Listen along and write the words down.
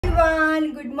Everyone,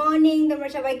 good morning. তোমরা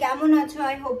সবাই কেমন আছো?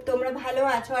 আই হোপ তোমরা ভালো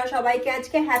আছো। আর সবাইকে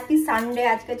আজকে হ্যাপি সানডে।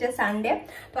 আজকে হচ্ছে সানডে,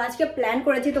 তো আজকে প্ল্যান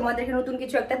করেছি তোমাদেরকে নতুন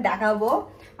কিছু একটা দেখাবো।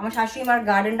 আমার শাশুড়ি মার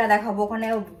গার্ডেনটা দেখাবো। ওখানে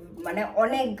মানে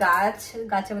অনেক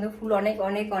গাছের মধ্যে ফুল অনেক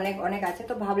অনেক অনেক অনেক আছে।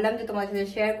 তো ভাবলাম যে তোমার সাথে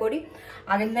শেয়ার করি।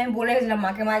 আগের দিন আমি বলে গেছিলাম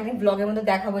মাকে, মা একদিন ব্লগের মধ্যে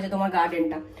দেখাবো যে তোমার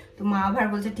গার্ডেনটা। তো মা আবার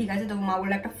বলছে ঠিক আছে। তো মা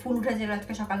বললো একটা ফুল উঠেছিল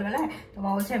আজকে সকালবেলায়। তো মা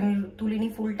বলছে আমি তুলিনি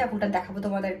ফুলটা দেখাবো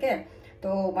তোমাদেরকে।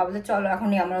 তো ভাবলে চলো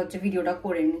এখনই আমরা হচ্ছে ভিডিওটা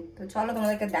করে নিই। তো চলো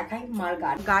তোমাদেরকে দেখাই মার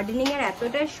গার্ডেনিং এর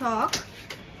এতটাই শখ।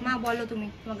 মা বলো তুমি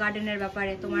তোমার গার্ডেনের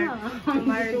ব্যাপারে, তোমার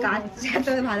গাছ এত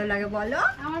ভালো লাগে বলো।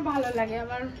 আমার ভালো লাগে,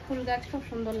 আমার ফুল গাছ খুব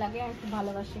সুন্দর লাগে, আমি খুব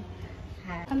ভালোবাসি।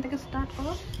 হ্যাঁ, এখান থেকে স্টার্ট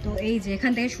করো। তো এই যে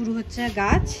এখান থেকে শুরু হচ্ছে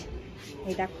গাছ।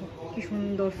 এই দেখো কি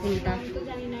সুন্দর ফুলটা। আমি তো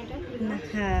জানি না এটা।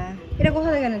 হ্যাঁ, এটা কোথা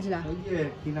থেকে এনেছিলাম?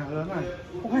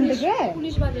 ওখান থেকে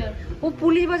পুলিশ বাজার। ও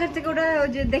পুলিশ বাজার থেকে ওটা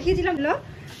যে দেখিয়েছিলাম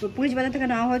পুলিশ বাজার থেকে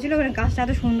নেওয়া হয়েছিল। ওখানে গাছটা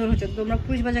এত সুন্দর হচ্ছে। তোমরা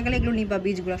পুলিশ বাজার গেলে এগুলো নিবা,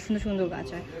 বীজগুলো সুন্দর সুন্দর গাছ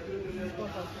হয়।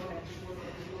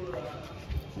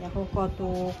 দেখো কত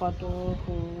কত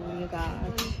ফুল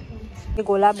গাছ,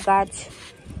 গোলাপ গাছ,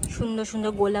 সুন্দর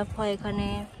সুন্দর গোলাপ হয় এখানে।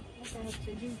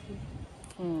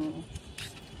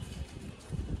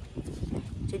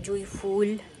 জুঁই ফুল,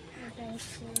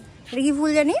 এটা কি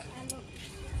ফুল জানি?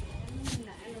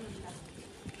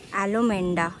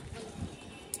 অ্যালোমেন্ডা।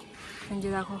 যে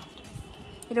দেখো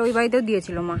এটা ওই বাড়িতেও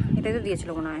দিয়েছিল মা, এটাই তো দিয়েছিল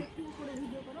মনে হয়।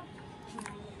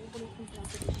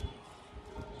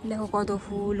 দেখো কত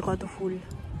ফুল কত ফুল।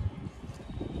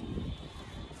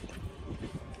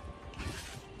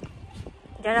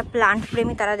 যারা প্লান্ট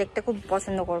প্রেমী তারা দেখতে খুব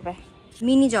পছন্দ করবে।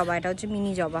 মিনি জবা, এটা হচ্ছে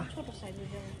মিনি জবা। ছোট সাইজের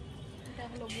জবা। এটা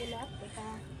হলো গোলাপ, এটা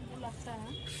গোলাপটা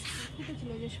ফুটেছিল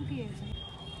যে শুকিয়ে গেছে।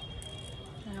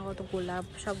 কত গোলাপ,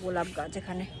 সব গোলাপ গাছ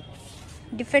এখানে।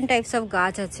 ডিফারেন্ট টাইপস অফ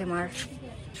গাছ আছে মার।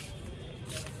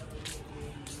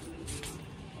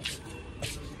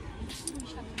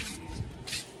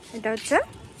 এটা হচ্ছে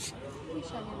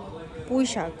পুঁই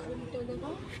শাক।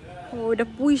 ওইটা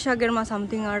পুঁই শাকের মা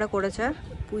সামথিং একটা করেছে,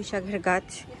 পুঁই শাকের গাছ।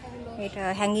 এটা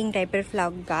হ্যাঙ্গিং টাইপের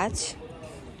ফ্লাওয়ার গাছ।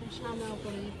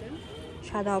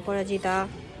 সাদা অপরাজিতা।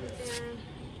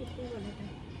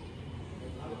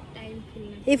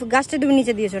 এই গাছটা তুমি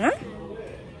নিচে দিয়েছো না?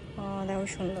 ও দেখো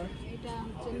সুন্দর।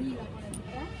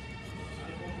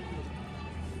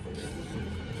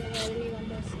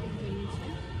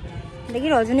 দেখি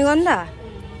রজনীগন্ধা।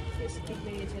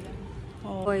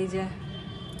 ওই যে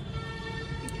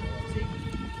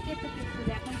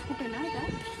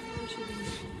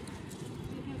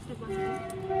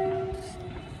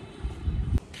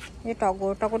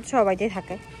টগর, টগর তো সবাইতেই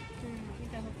থাকে।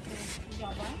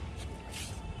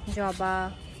 জবা,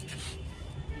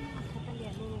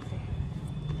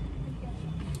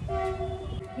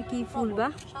 কি ফুল বা?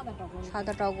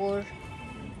 সাদা টগর।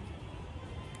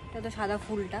 এটা তো সাদা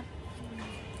ফুলটা।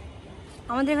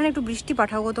 আমাদের এখানে একটু বৃষ্টি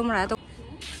পাঠাবো তোমরা। এত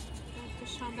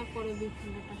সাদা করবি,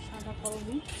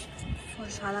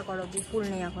 সাদা করবি ফুল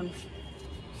নেই এখন।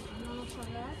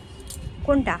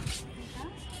 কোনটা?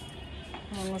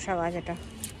 মনসা গাছ। এটা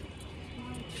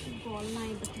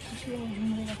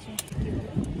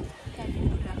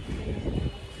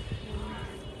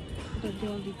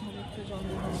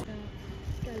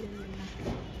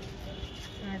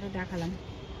দেখালাম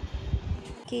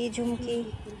কি ঝুমকি।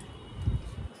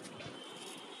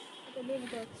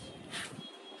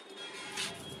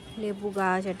 লেবু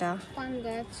গাছ, এটা পান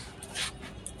গাছ,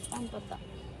 পান পাতা।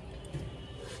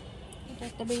 এটা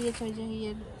একটা বেরিয়েছে ওই যে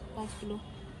ইয়ের গাছগুলো।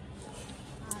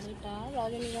 আর এটা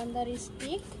রজনীগন্ধার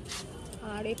স্টিক।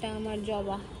 আর এটা আমার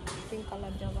জবা, পিঙ্ক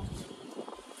কালার জবা।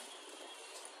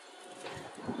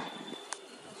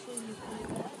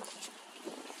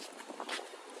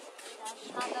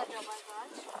 সাদা জবা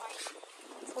গাছ,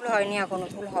 ফুল হয়নি এখনো,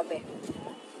 ফুল হবে।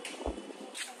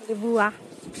 বুয়া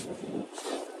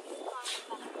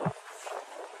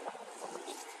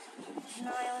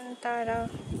নয়নতারা।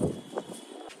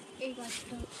 এই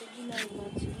গাছটা হচ্ছে গিলাম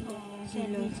গাছ।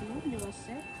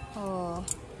 ও,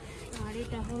 আর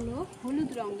এটা হলো হলুদ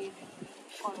রঙের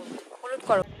হলুদ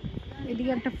করো।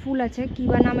 এদিকে একটা ফুল আছে, কি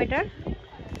বা নাম এটার?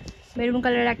 মেরুন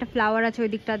কালারের একটা ফ্লাওয়ার আছে ওই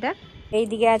দিকটাতে।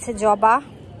 এইদিকে আছে জবা।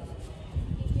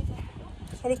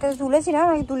 এদিকটাতে তুলেছি না,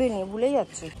 আমি তুলিনি, ভুলেই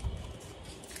যাচ্ছি।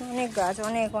 অনেক গাছ,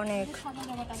 অনেক অনেক,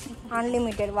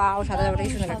 আনলিমিটেড। বাও, সাদা জবাটা কি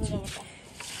সুন্দর লাগছে।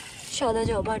 সাদা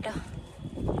জবাটা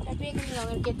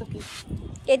কেতকি।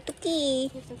 কেতকি,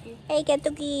 এই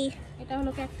কেতকি। এটা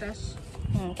হলো ক্যাকটাস।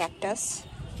 ক্যাকটাস।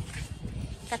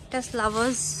 ক্যাকটাস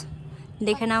লাভার্স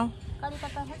দেখে নাও। কারি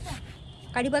পাতা হয়েছে?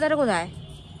 কারি পাতাটা কোথায়?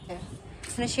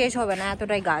 মানে শেষ হবে না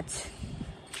এতটাই গাছ।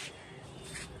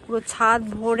 পুরো ছাদ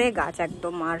ভরে গাছ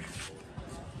একদম। আর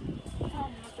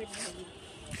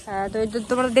হ্যাঁ, তো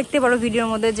তোমরা দেখতে পারো ভিডিওর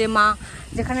মধ্যে যে মা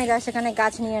যেখানে যায় সেখানে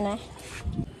গাছ নিয়ে নেয়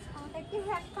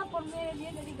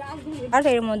আর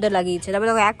এর মধ্যে লাগিয়েছে। তারপরে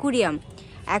দেখো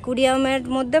অ্যাকুরিয়ামের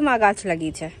মধ্যে মা গাছ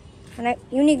লাগিয়েছে, মানে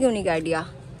ইউনিক আইডিয়া,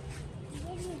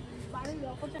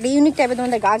 ইউনিক টাইপের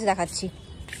তোমাদের গাছ দেখাচ্ছি।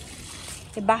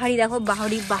 বাহারি দেখো,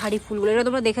 বাহারি ফুলগুলো, এটা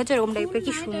তোমরা দেখেছো এরকম টাইপের,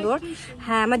 কি সুন্দর।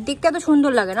 হ্যাঁ, আমার দেখতে এত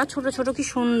সুন্দর লাগে না, ছোট ছোট কি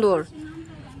সুন্দর।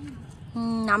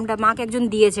 নামটা মাকে একজন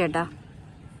দিয়েছে এটা।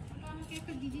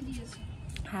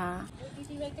 হ্যাঁ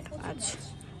আচ্ছা,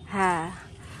 হ্যাঁ,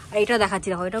 আর এটা দেখাচ্ছি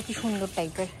দেখো, এটাও কি সুন্দর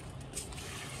টাইপের,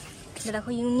 দেখো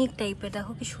ইউনিক টাইপের,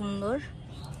 দেখো কি সুন্দর।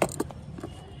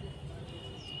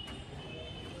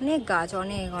 অনেক গাছ,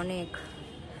 অনেক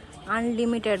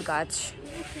আনলিমিটেড গাছ,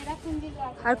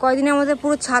 আর কয়দিনের মধ্যে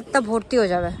পুরো ছাদটা ভর্তি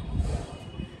হয়ে যাবে।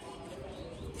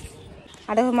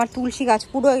 আর দেখো আমার তুলসী গাছ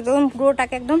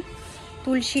পুরোটাকে একদম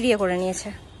তুলসী দিয়ে করে নিয়েছে।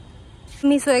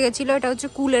 মিস হয়ে গেছিল, এটা হচ্ছে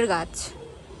কুলের গাছ,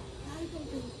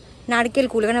 নারকেল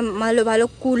কুল, এখানে ভালো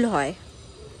কুল হয়,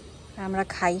 আমরা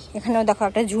খাই। এখানেও দেখো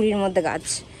একটা ঝুড়ির মধ্যে গাছ,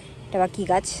 এটা বা কি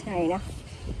গাছ জানি না।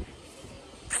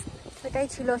 এটাই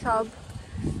ছিল সব,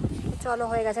 চলো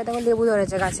হয়ে গেছে। দেখো লেবু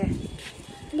ধরেছে গাছে,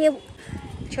 লেবু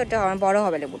ছোট হবে, বড়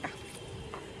হবে লেবুটা।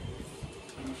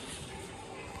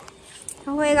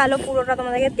 হয়ে গেল পুরোটা,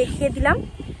 তোমাদেরকে দেখিয়ে দিলাম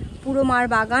পুরো মার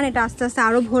বাগান। এটা আস্তে আস্তে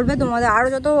আরও ভরবে, তোমাদের আরও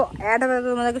যত অ্যাড হবে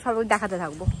তোমাদেরকে সব দেখাতে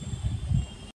থাকবো।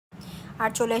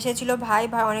 আর চলে এসেছিলো ভাই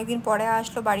অনেকদিন পরে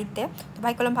আসলো বাড়িতে, তো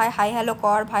ভাই বললাম ভাই হাই হ্যালো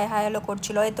কর, ভাই হাই হ্যালো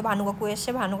করছিল। এই তো ভানু কাকু এসছে,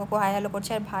 ভানু কাকু হাই হ্যালো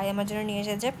করছে। আর ভাই আমার জন্য নিয়ে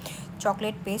এসেছে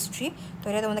চকলেট পেস্ট্রি, তো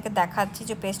এটা তোমাদেরকে দেখাচ্ছি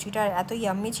যে পেস্ট্রিটা এত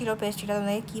ইয়াম্মি ছিল, পেস্ট্রিটা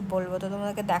তোমাদেরকে কী বলবো, তো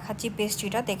তোমাদেরকে দেখাচ্ছি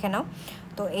পেস্ট্রিটা, দেখে নাও।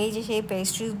 তো এই যে সেই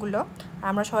পেস্ট্রিগুলো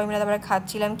আমরা সবাই মিলে তারপরে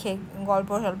খাচ্ছিলাম, খেয়ে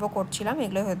গল্প করছিলাম,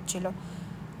 এগুলোই হচ্ছিলো।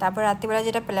 তারপর রাত্রিবেলা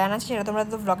যেটা প্ল্যান আছে সেটা তোমরা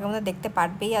তো ব্লগের মধ্যে দেখতে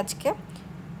পারবেই আজকে।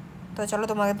 তো চলো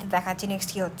তোমাদের দেখাচ্ছি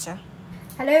নেক্সট কী হচ্ছে।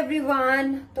 হ্যালো এভরিওয়ান,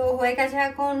 তো হয়ে গেছে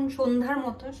এখন সন্ধ্যার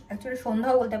মতো, অ্যাকচুয়ালি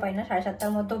সন্ধ্যাও বলতে পারি না, 7:30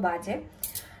 মতো বাজে।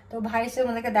 তো ভাই এসে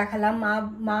আমাদেরকে দেখালাম,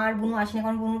 মা আর বুনু আসেনি,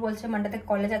 এখন বুনু বলছে মানডেতে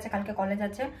কলেজ আছে, কালকে কলেজ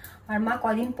আছে, আর মা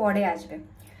কদিন পরে আসবে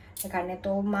এখানে।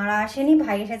 তো মারা আসেনি,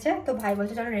 ভাই এসেছে। তো ভাই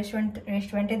বলছে চলো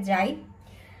রেস্টুরেন্টে যাই।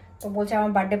 তো বলছে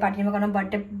আমার বার্থডে পার্টি নেবো, কারণ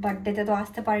বার্থডেতে তো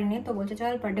আসতে পারিনি, তো বলছে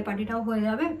চল বার্থডে পার্টিটাও হয়ে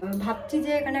যাবে। ভাবছি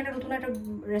যে এখানে একটা নতুন একটা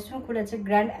রেস্টুরেন্ট খুলেছে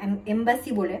গ্র্যান্ড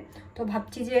এম্বাসি বলে, তো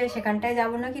ভাবছি যে সেখানটায়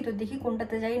যাবো নাকি, তো দেখি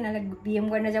কোনটাতে যাই, নাহলে বিএম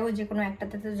গ্র্যান্ডে যাবো, যে কোনো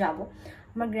একটাতে তো যাবো।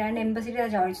 আমার গ্র্যান্ড এম্বাসিটা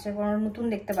যাওয়ার ইচ্ছে, কারণ নতুন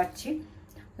দেখতে পাচ্ছি।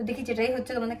 তো দেখি যেটাই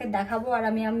হচ্ছে তোমাদেরকে দেখাবো। আর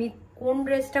আমি কোন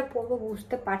ড্রেসটা পরবো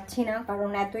বুঝতে পারছি না, কারণ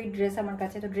এতই ড্রেস আমার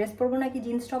কাছে, তো ড্রেস পরবো নাকি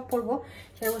জিন্স টপ পরবো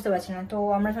সেটা বুঝতে পারছি না। তো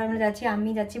আমরা সবাই মিলে যাচ্ছি, আমি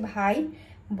যাচ্ছি, ভাই,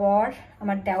 বর,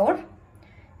 আমার দেওর,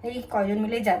 এই কয়জন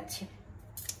মিলেই যাচ্ছি।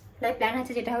 তাই প্ল্যান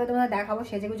আছে, যেটা হবে তোমাদের দেখাবো,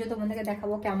 সেজেগুজে তোমাদেরকে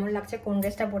দেখাবো, কেমন লাগছে, কোন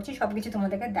ড্রেসটা পরছি, সবকিছু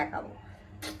তোমাদেরকে দেখাবো।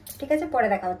 ঠিক আছে, পরে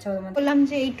দেখা হচ্ছে। বললাম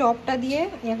যে এই টপটা দিয়ে,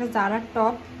 একটা জারার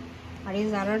টপ আর এই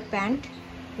জারার প্যান্ট,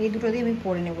 এই দুটো দিয়ে আমি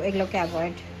পরে নেবো, এগুলোকে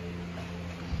অ্যাভয়েড।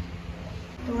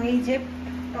 তো এই যে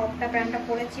টপটা প্যান্টটা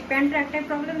পরেছি, প্যান্টের একটাই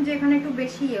প্রবলেম যে এখানে একটু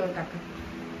বেশি ইয়েও থাকে,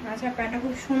 আচ্ছা প্যান্টটা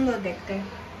খুব সুন্দর দেখতে।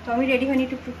 তো আমি রেডি হয়নি,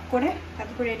 একটু টুক করে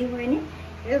তারপর রেডি হয়নি,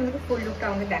 এটা তোমাদেরকে ফুল লুকটা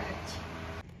আমাকে দেখাচ্ছি।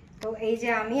 তো এই যে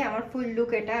আমার ফুল লুক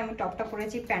এটা, আমি টপটা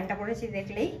পরেছি, প্যান্টটা পরেছি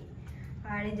দেখলেই,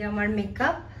 আর এই যে আমার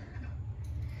মেকআপ।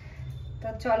 তো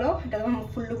চলো, এটা তোমার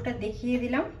ফুল লুকটা দেখিয়ে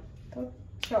দিলাম। তো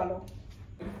চলো,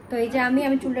 তো এই যে আমি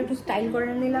চুলটা একটু স্টাইল করে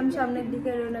নিলাম, সামনের দিকে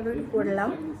একটু করলাম।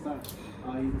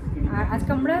 আর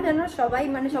আজকে আমরা জানো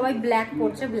সবাই ব্ল্যাক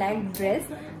পরছে, ব্ল্যাক ড্রেস,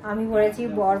 আমি পরেছি,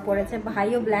 বর পরেছে,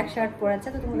 ভাইও ব্ল্যাক শার্ট পরেছে।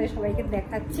 তো তোমাদের সবাইকে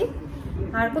দেখাচ্ছি।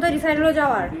 আর কোথায় ডিসাইড হলো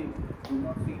যাওয়ার,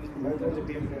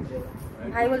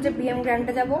 ভাই বলছে বিএম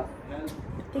গ্র্যান্ডে যাবো,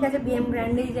 ঠিক আছে বিএম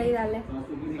গ্র্যান্ডেই যাই তাহলে।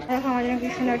 দেখো আমার জন্য কি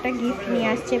সুন্দর একটা গিফট নিয়ে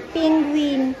আসছে,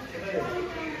 পেঙ্গুইন,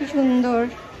 কি সুন্দর।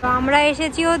 তো আমরা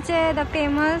এসেছি হচ্ছে দ্য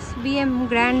ফেমাস বিএম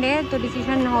গ্র্যান্ডে, তো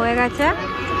ডিসিশন হয়ে গেছে,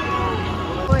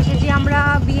 তো এসেছি আমরা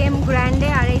বিএম গ্র্যান্ডে।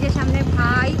 আর এই যে সামনে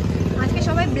ভাই, আজকে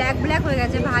সবাই ব্ল্যাক হয়ে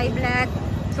গেছে, ভাই ব্ল্যাক,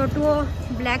 ছোটুও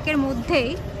ব্ল্যাকের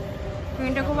মধ্যেই,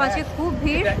 এটা খুব আছে, খুব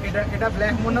ভিড়। এটা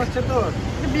ব্ল্যাক মনে হচ্ছে তো,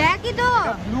 ব্ল্যাকই তো,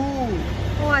 ব্লু।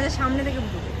 ও আচ্ছা, সামনে থেকে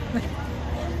ব্লু।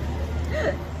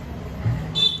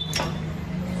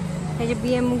 এই যে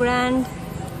বিএম গ্র্যান্ড,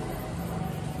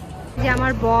 যে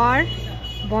আমার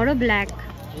বড় ব্ল্যাক,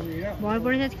 বর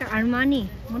পরেছে আজকে আরমানি,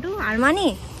 মোটু আরমানি।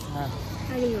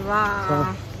 আরে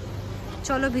বাহ,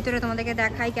 চলো ভিতরে তোমাদেরকে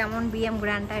দেখাই কেমন বিএম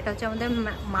গ্র্যান্ডটা। এটা হচ্ছে আমাদের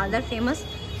মালদার ফেমাস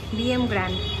বিএম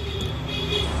গ্র্যান্ড।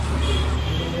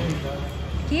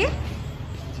 কি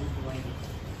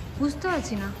বুঝতে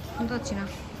পারছি না,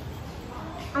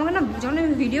 আমাকে না, যখন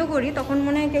আমি ভিডিও করি তখন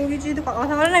মনে হয় কেউ কিছু যদি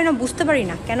কথা বলে না, আমি না বুঝতে পারি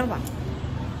না কেন বা।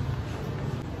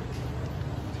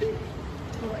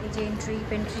 এই যে এন্ট্রি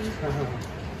পেন্ট্রি,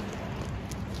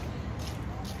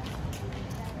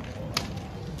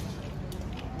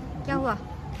 हुआ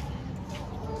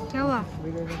क्या हुआ?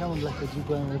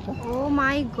 ও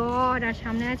মাই গড, আর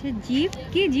সামনে আছে জিপ।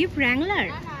 কি zip wrangler?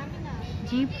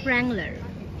 Zip wrangler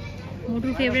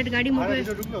মোটুর favourite গাড়ি।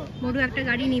 মোটু একটা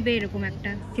গাড়ি নিবে এরকম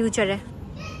একটা ফিউচারে।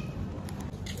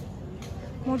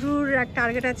 মোটুর একটা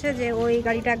টার্গেট আছে যে ওই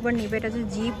গাড়িটা একবার নিবে। এটা হচ্ছে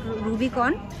জিপ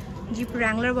রুবিকন, জিপ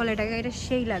র্যাংলার বলে এটাকে। এটা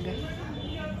সেই লাগে।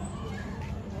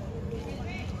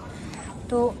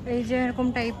 তো এই যে এরকম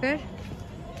টাইপের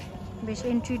বেশ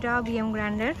এন্ট্রিটা বিএম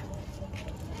গ্র্যান্ডের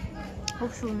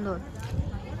খুব সুন্দর।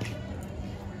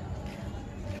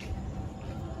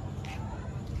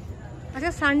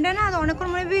 আচ্ছা সানডে না, তো অনেকক্ষণ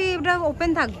মনে হয় এটা ওপেন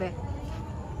থাকবে।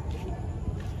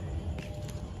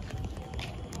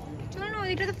 চলো না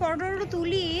ওইটাতে ফটো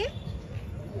তুলি।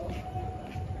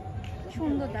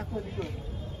 সুন্দর দেখো,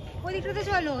 ওই দিকটাতে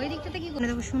চলো। ওই দিকটাতে কি করে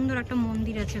দেখো, সুন্দর একটা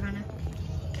মন্দির আছে এখানে,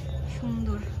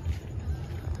 সুন্দর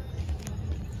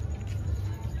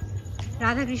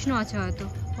রাধা কৃষ্ণ আছে। হয়তো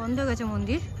বন্ধ হয়ে গেছে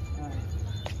মন্দির।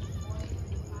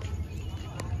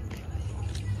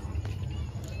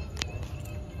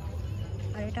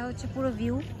 আর এটা হচ্ছে পুরো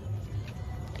view,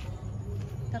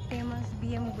 the famous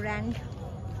BM grand.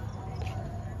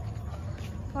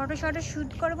 Photo শটো shoot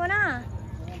করবো না,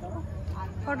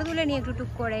 ফটো তুলে নিয়ে একটু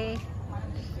টুক করে।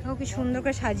 ও কি সুন্দর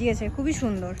করে সাজিয়েছে, খুবই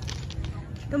সুন্দর।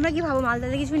 তোমরা কি ভাবো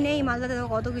মালদাতে কিছু নেই? মালদাতে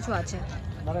কত কিছু আছে।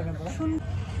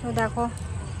 তো দেখো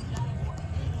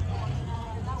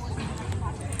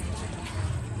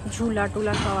ঝুলা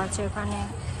টুলা সব আছে এখানে।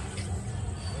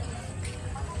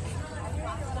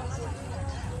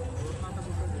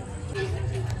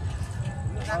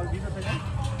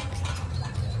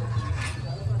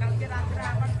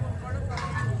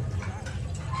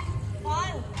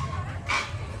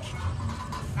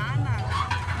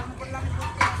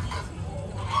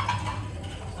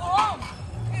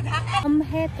 हम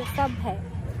है तो सब है,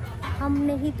 हम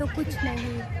नहीं तो कुछ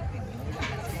नहीं।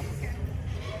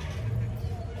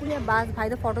 বাস ভাই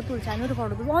তো ফটো তুলছে, আমি তো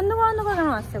ফটো তুলবো। অন্ধকার অন্ধকার কেন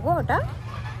আসছে গো? ওটা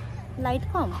লাইট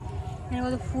কম। এর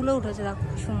মধ্যে ফুলও উঠেছে, দেখো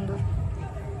সুন্দর।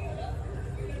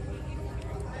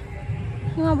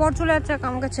 বর চলে যাচ্ছে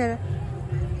আমাকে ছেড়ে।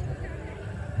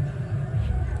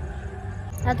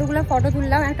 এতগুলো ফটো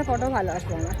তুললাম, একটা ফটো ভালো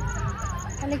আসবে আমার,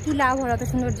 তাহলে কি লাভ হলো? এত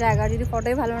সুন্দর জায়গা যদি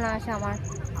ফটোই ভালো না আসে আমার।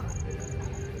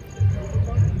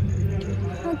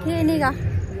 খেয়ে নি গা,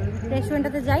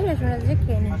 রেস্টুরেন্টটাতে যাই, রেস্টুরেন্টে যে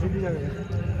খেয়ে নিই।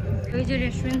 ওই যে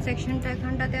রেস্টুরেন্ট সেকশনটা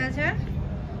এখানটাতে আছে।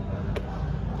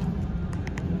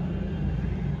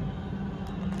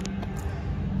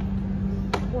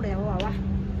 পড়ে যাবো বাবা,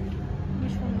 কি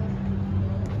সুন্দর।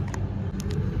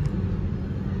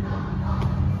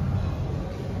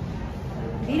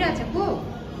 ভিড় আছে খুব।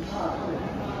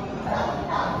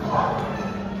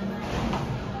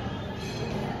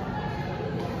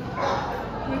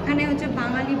 এখানে হচ্ছে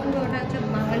বাঙালি পুরো, ওটা হচ্ছে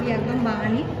বাঙালি, একদম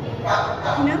বাঙালি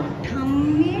না,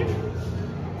 ঠাম্মির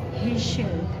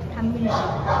হেসেল, ঠাম্মির হেসেল।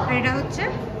 আর এটা হচ্ছে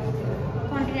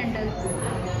কন্টিনেন্টাল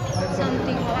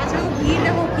সামথিং। আচ্ছা ভিড়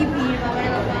দেখো, কি ভিড় বাবারে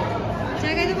বাবা,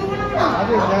 জায়গায় দেবো না।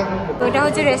 ওইটা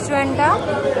হচ্ছে রেস্টুরেন্টটা,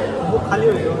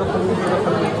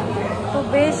 তো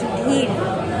বেশ ভিড়।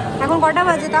 এখন কটা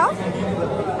বাজে তাও?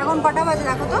 এখন কটা বাজে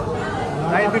দেখো তো?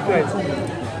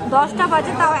 10টা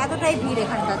বাজে, তাও এতটাই ভিড়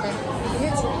এখানটাতে।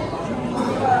 বুঝেছি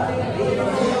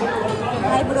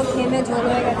ভাই, পুরো ঘেমে ঝোল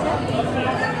হয়ে গেছে।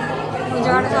 ওই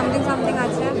জায়গাটা সামথিং সামথিং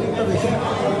আছে।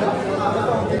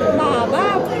 বাবা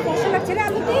খুব কষ্ট লাগছে রে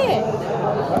আলুতে।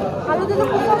 আলুতে তো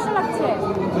খুব কষ্ট লাগছে।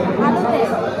 আলুতে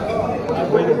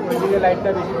লাইটটা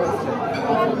বেশি পড়ছে।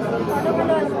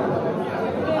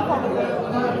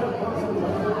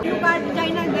 মেনু কার্ড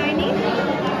ডিজাইনার দেয়নি,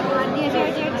 আর দিয়েছে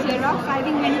হচ্ছে জেরক্স। আই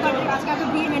থিঙ্ক মেনু কার্ডের আজকে এত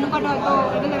ভিড়, মেনু কার্ড হয়তো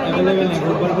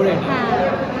হ্যাঁ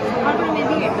তারপরে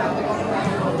মেবি এটা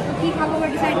কি খাবো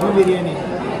ডিসাইড করব। বিরিয়ানি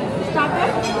স্টার্টার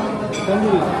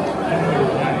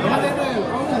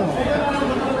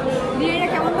বিরিয়ানি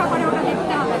কেমন করে ওটা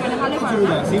দেখতে হবে, মানে ভালো করে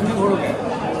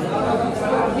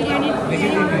বিরিয়ানি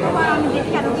আমি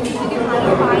দেখি আরো কিছু যদি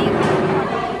ভালো পাই।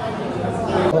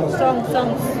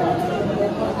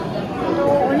 তো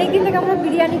অনেকদিন থেকে আমরা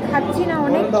বিরিয়ানি খাচ্ছি না,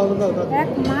 অনেক 1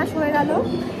 মাস হয়ে গেল।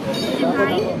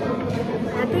 ভাই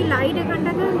এতই লাইট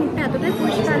এখানটাতে, মুখটা এতটাই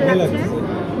পরিষ্কার লাগছে,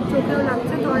 চোখেও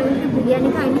লাগছে। তো অনেকদিন বিরিয়ানি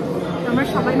খাইনি, তো আমরা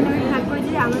সবাই মিলে ট্রাই করেছি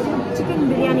যে আমরা চিকেন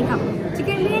বিরিয়ানি খাবো।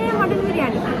 চিকেন বিরিয়ানি আর mutton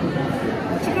biryani?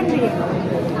 Chicken biryani,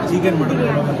 chicken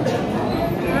biryani,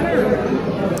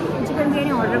 chicken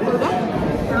biryani order করবো।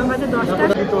 আমার কাছে 10টা।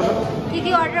 কী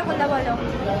কী অর্ডার করলে বলো,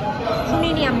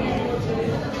 শুনিনি আমি,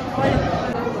 বলো।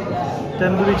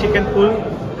 तंदूरी चिकन फुल,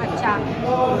 अच्छा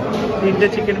 3টে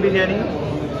চিকেন বিরিয়ানি,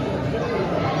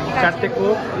 4টে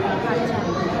কোক, আচ্ছা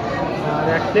আর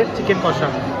 1 প্লেট চিকেন কষা।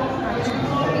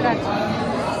 ঠিক আছে।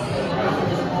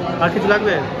 আর কিছু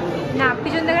লাগবে? না,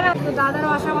 পিছন থেকে না। তো দাদারও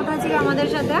আসার কথা ছিল আমাদের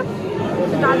সাথে,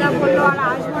 তো দাদা বললো আর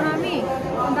আসবো না আমি,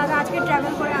 দাদা আজকে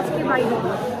ট্রাভেল করে আজকে বাড়ি যাবো।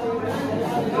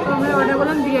 তো আমরা অর্ডার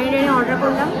করলাম, বিরিয়ানি অর্ডার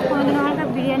করলাম। কোনোদিন আমার একটা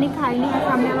বিরিয়ানি খাইনি, আর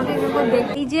সামনে আমাকে এরকম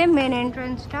দেখি যে মেন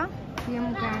এন্ট্রান্সটা পিএম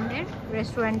গ্র্যান্ডের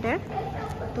রেস্টুরেন্টের।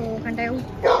 তো ওখানটায়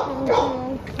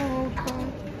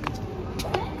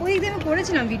ওই দিন আমি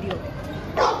করেছিলাম ভিডিও,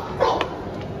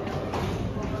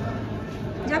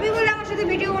 যাবি বলে আমার সাথে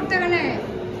ভিডিও করতে।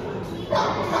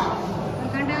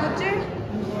 এখানটায় হচ্ছে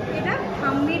এটা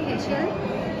ঠাম্মির হেসেল,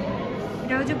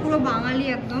 এটা হচ্ছে পুরো বাঙালি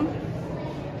একদম,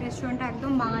 রেস্টুরেন্টটা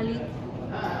একদম বাঙালি।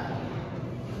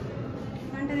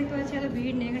 এখানটা দেখতে পাচ্ছি এত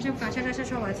ভিড় নেই, এখানে সব কাঁসা টাসা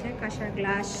সব আছে, কাঁসার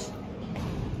গ্লাস,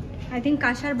 আই থিঙ্ক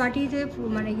কাঁসার বাটিতে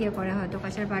মানে ইয়ে করে হয়তো,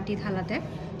 কাঁসার বাটি থালাতে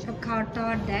সব খাবার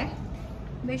টাওয়ার দেয়।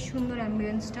 বেশ সুন্দর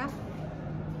অ্যাম্বিয়েন্সটা,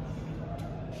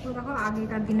 পুরো দেখো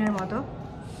আগেকার দিনের মতো,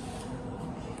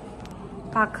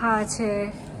 পাখা আছে,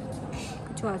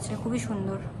 কিছু আছে, খুবই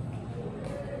সুন্দর।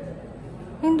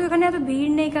 কিন্তু এখানে এত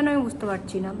ভিড় নেই কেন আমি বুঝতে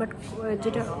পারছি না, বাট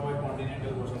যেটা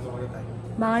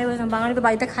বাঙালি তো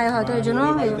বাড়িতে খায় হয়তো, এই জন্য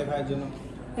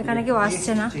এখানে কেউ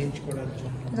আসছে না।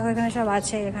 দেখো এখানে সব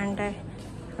আছে, এখানটায়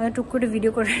আমি টুক করে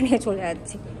ভিডিও করে নিয়ে চলে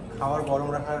যাচ্ছি। খাবার গরম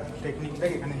রাখার টেকনিকটা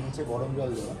এখানে নিচে গরম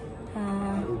জল দেওয়া,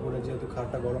 আর উপরে যেহেতু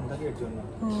খাবারটা গরম থাকে এর জন্য।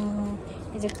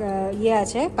 এই যে ইয়ে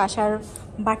আছে, কাঁসার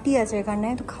বাটি আছে এখানে,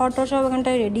 তো খাওয়াটা সব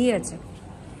এখানটায় রেডি আছে।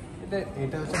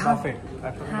 এটা হচ্ছে বাফেট।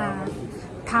 হ্যাঁ,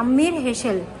 ঠাম্মির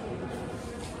হেসেল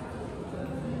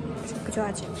সব কিছু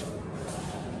আছে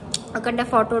ওখানটা,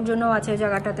 ফটোর জন্য আছে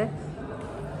জায়গাটাতে।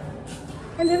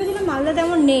 আমি ভেবেছিলাম মালদা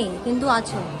তেমন নেই, কিন্তু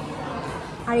আছে।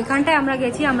 আর এখানটায় আমরা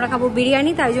গেছি, আমরা খাবো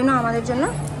বিরিয়ানি, তাই জন্য আমাদের জন্য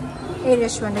এই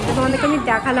রেস্টুরেন্টে তোমাদেরকে আমি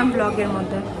দেখালাম ব্লগের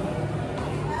মধ্যে।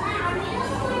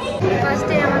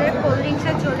 ফার্স্টে আমাদের কোল্ড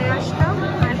ড্রিঙ্কসে চলে আসলো,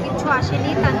 আর কিছু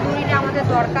আসেনি। তন্দুরিটা আমাদের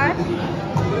দরকার।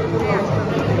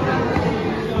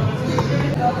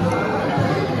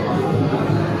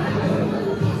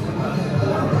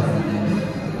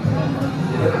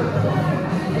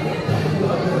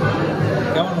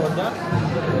 কেমন ওটা?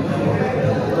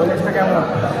 কোল্ডটা কেমন?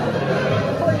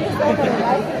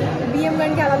 বিএম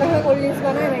ব্র্যান্ডকে আলাদাভাবে কোল্ড ড্রিঙ্কস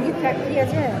বানায় নাকি, ফ্যাক্টরি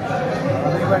আছে।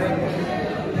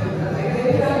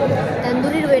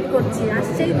 তন্দুরির ওয়েট করছি,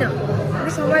 আসছেই না,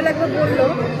 সময় লাগবে বললো।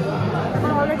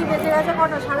 এখন অলরেডি বেজে গেছে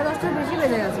কটা, 10:30টার বেশি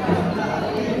বেজে গেছে,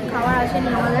 খাবার আসেনি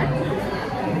আমাদের।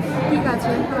 ঠিক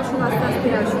আছে, আসুন আস্তে আস্তে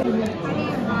আসুন।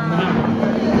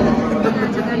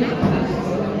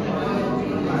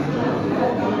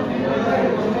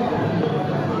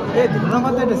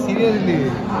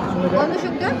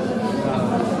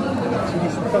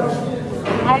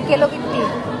 আর কেলো কিত্তি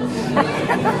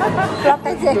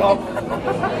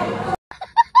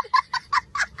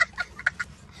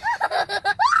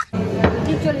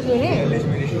ठीक चल रही है।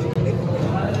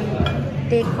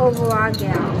 देखो वो आ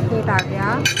गया, प्लेट आ गया,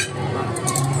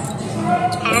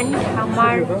 एंड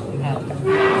हमार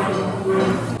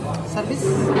सर्विस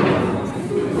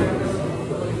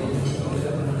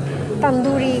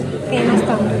तंदूरी, फेमस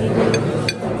तंदूरी।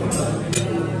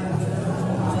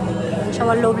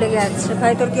 সবার লোভ লেগে যাচ্ছে।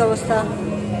 ভাই তোর কি অবস্থা?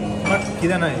 আমার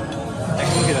খিদা নাই,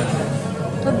 একদম খিদা নাই।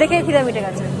 তোর দেখে খিদা মিটে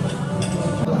গেছে।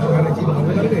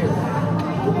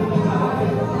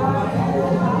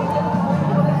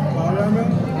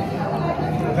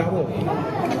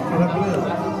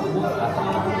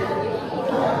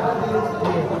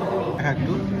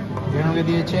 একটু এখানে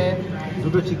দিয়েছে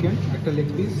দুটো চিকেন, একটা লেগ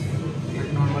পিস,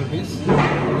 একটা নর্মাল পিস,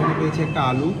 এখানে পেয়েছে একটা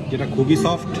আলু যেটা খুবই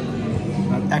সফট,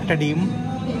 আর একটা ডিম।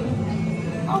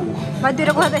 ভাই তুই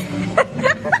কোথা থেকে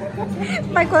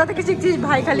ভাই কোথা থেকে শিখছিস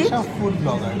ভাই? খালি ফুড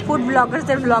ব্লগার, ফুড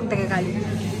ব্লগারদের ব্লগ দেখে খালি।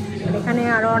 এখানে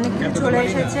আরো অনেক কিছু চলে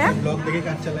এসেছে, ব্লগ দেখে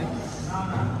কাজ চালাই।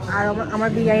 আর আমার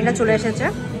বিরিয়ানিটা চলে এসেছে।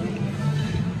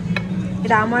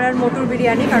 এটা আমার আর মোটুর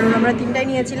বিরিয়ানি, কারণ আমরা তিনটাই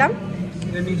নিয়েছিলাম।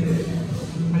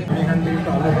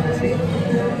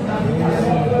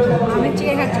 আমি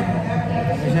চিকেন খাচ্ছি।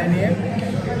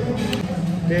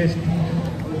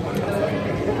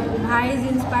 ভাই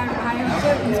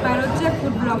ইন্সপায়ার হচ্ছে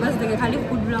ফুড ব্লগার্স দেখে, খালি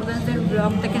ফুড ব্লগার্সদের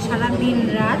ব্লগ দেখে সারা দিন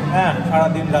রাত। হ্যাঁ, সারা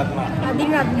দিন রাত না, দিন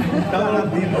রাত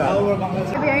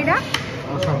বিরিয়ানিটা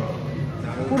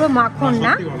পুরো মাখন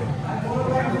না,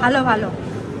 ভালো ভালো।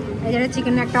 এই জন্য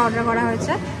চিকেন একটা অর্ডার করা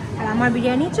হয়েছে, আর আমার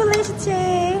বিরিয়ানি চলে এসেছে।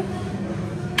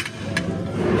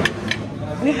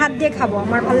 আমি হাত দিয়ে খাবো,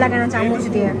 আমার ভালো লাগে না চামচ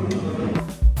দিয়ে।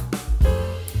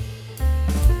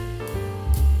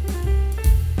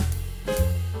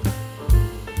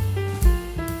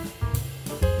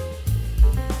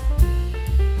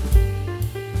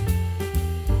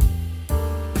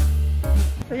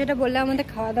 তো যেটা বললাম, আমাদের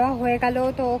খাওয়া দাওয়া হয়ে গেল,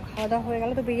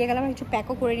 তো বেরিয়ে গেলাম। কিছু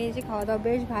প্যাকও করে নিয়েছি, খাওয়া দাওয়া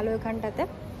বেশ ভালো এখানটাতে।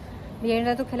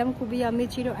 বিরিয়ানিটা তো খেলাম, খুবই আমি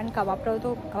ছিল। অ্যান্ড কাবাবটাও তো,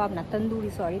 কাবাব না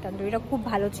তন্দুরিটা খুব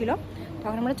ভালো ছিল।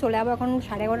 তখন আমরা চলে যাবো, এখন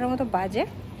 11:30 মতো বাজে,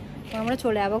 তখন আমরা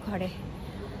চলে যাবো ঘরে।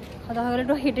 কথা হলে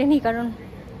একটু হেঁটে নিই, কারণ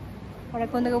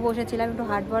অনেকক্ষণ থেকে বসেছিলাম, একটু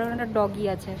হাঁটবো। আর একটা ডগি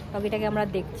আছে, ডগিটাকে আমরা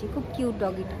দেখছি, খুব কিউট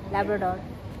ডগিটা, ল্যাব্রাডর।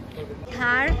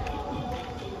 থার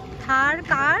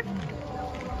কার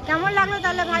কেমন লাগলো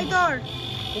তাহলে ভাই তোর?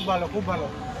 খুব ভালো, খুব ভালো।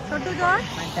 ছোট্ট তোর?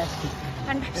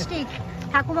 ফ্যান্টাস্টিক।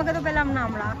 ঠাকুমাকে তো পেলাম না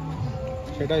আমরা।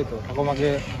 সেটাই তো, ঠাকুমাকে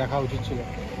দেখা উচিত ছিল।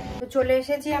 তো চলে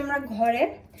এসেছি আমরা ঘরে,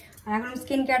 আর এখন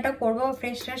স্কিন কেয়ারটা করবো।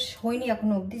 ফ্রেশ হয়নি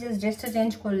এখনো অবধি, জাস্ট ড্রেসটা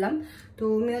চেঞ্জ করলাম। তো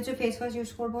আমি হচ্ছে ফেস ওয়াশ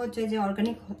ইউজ করবো, হচ্ছে যে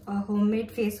অর্গানিক হোমমেড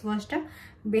ফেস ওয়াশটা,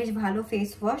 বেশ ভালো face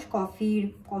wash,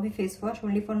 coffee face wash,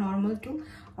 only for normal to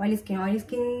oily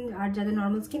skin আর যাদের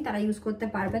নর্মাল স্কিন তারা ইউজ করতে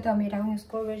পারবে। তো আমি এটা এখন ইউজ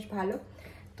করবো, বেশ ভালো।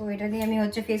 তো এটা দিয়ে আমি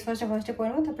হচ্ছে ফেস ওয়াশটা ফার্স্টে করে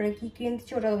নেবো, তারপরে কি ক্রিম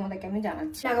দিচ্ছি ওটা তোমাদেরকে আমি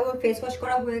জানাচ্ছি। লাগাবো। ফেস ওয়াশ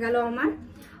করা হয়ে গেল আমার,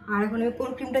 আর এখন আমি কোন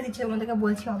ক্রিমটা দিচ্ছি তোমাদেরকে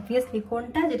বলছি। অবভিয়াসলি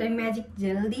কোনটা, যেটা আমি ম্যাজিক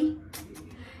জেল দিই,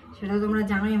 সেটা তোমরা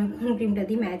জানোই আমি কোন ক্রিমটা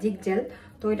দিই, ম্যাজিক জেল।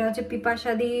 তো এটা হচ্ছে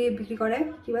পিপাসা দিয়ে বিক্রি করে,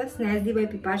 কি বলে, স্ন্যাজি বাই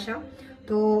পিপাসা।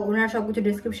 তো ওনার সব কিছু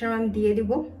ডিসক্রিপশন আমি দিয়ে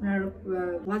দিব। ওনার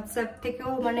হোয়াটসঅ্যাপ থেকেও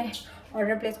মানে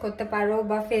অর্ডার প্লেস করতে পারো,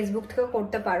 বা ফেসবুক থেকেও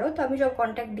করতে পারো। তো আমি সব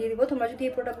কন্ট্যাক্ট দিয়ে দিব। তোমরা যদি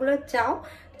এই প্রোডাক্টগুলো চাও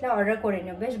তাহলে অর্ডার করে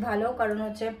নিও, বেশ ভালো। কারণ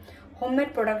হচ্ছে হোমমেড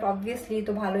প্রোডাক্ট, অবভিয়াসলি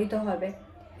তো ভালোই তো হবে।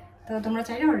 তো তোমরা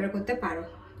চাইলে অর্ডার করতে পারো।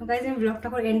 তো গাইজ আমি ব্লগটা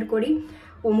করে এন্ড করি।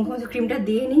 ও মুখোমুখি ক্রিমটা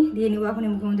দিয়ে নিবো এখন,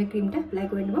 এই মুখোমুখি ক্রিমটা অ্যাপ্লাই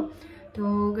করে নেবো। তো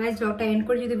গাইজ ব্লগটা এন্ড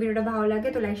করে, যদি ভিডিওটা ভালো লাগে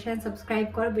তো লাইক শেয়ার সাবস্ক্রাইব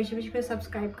করো, বেশি বেশি করে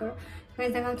সাবস্ক্রাইব করো।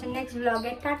 গাইজ দেখা হচ্ছে নেক্সট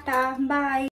ব্লগে। Tata, by.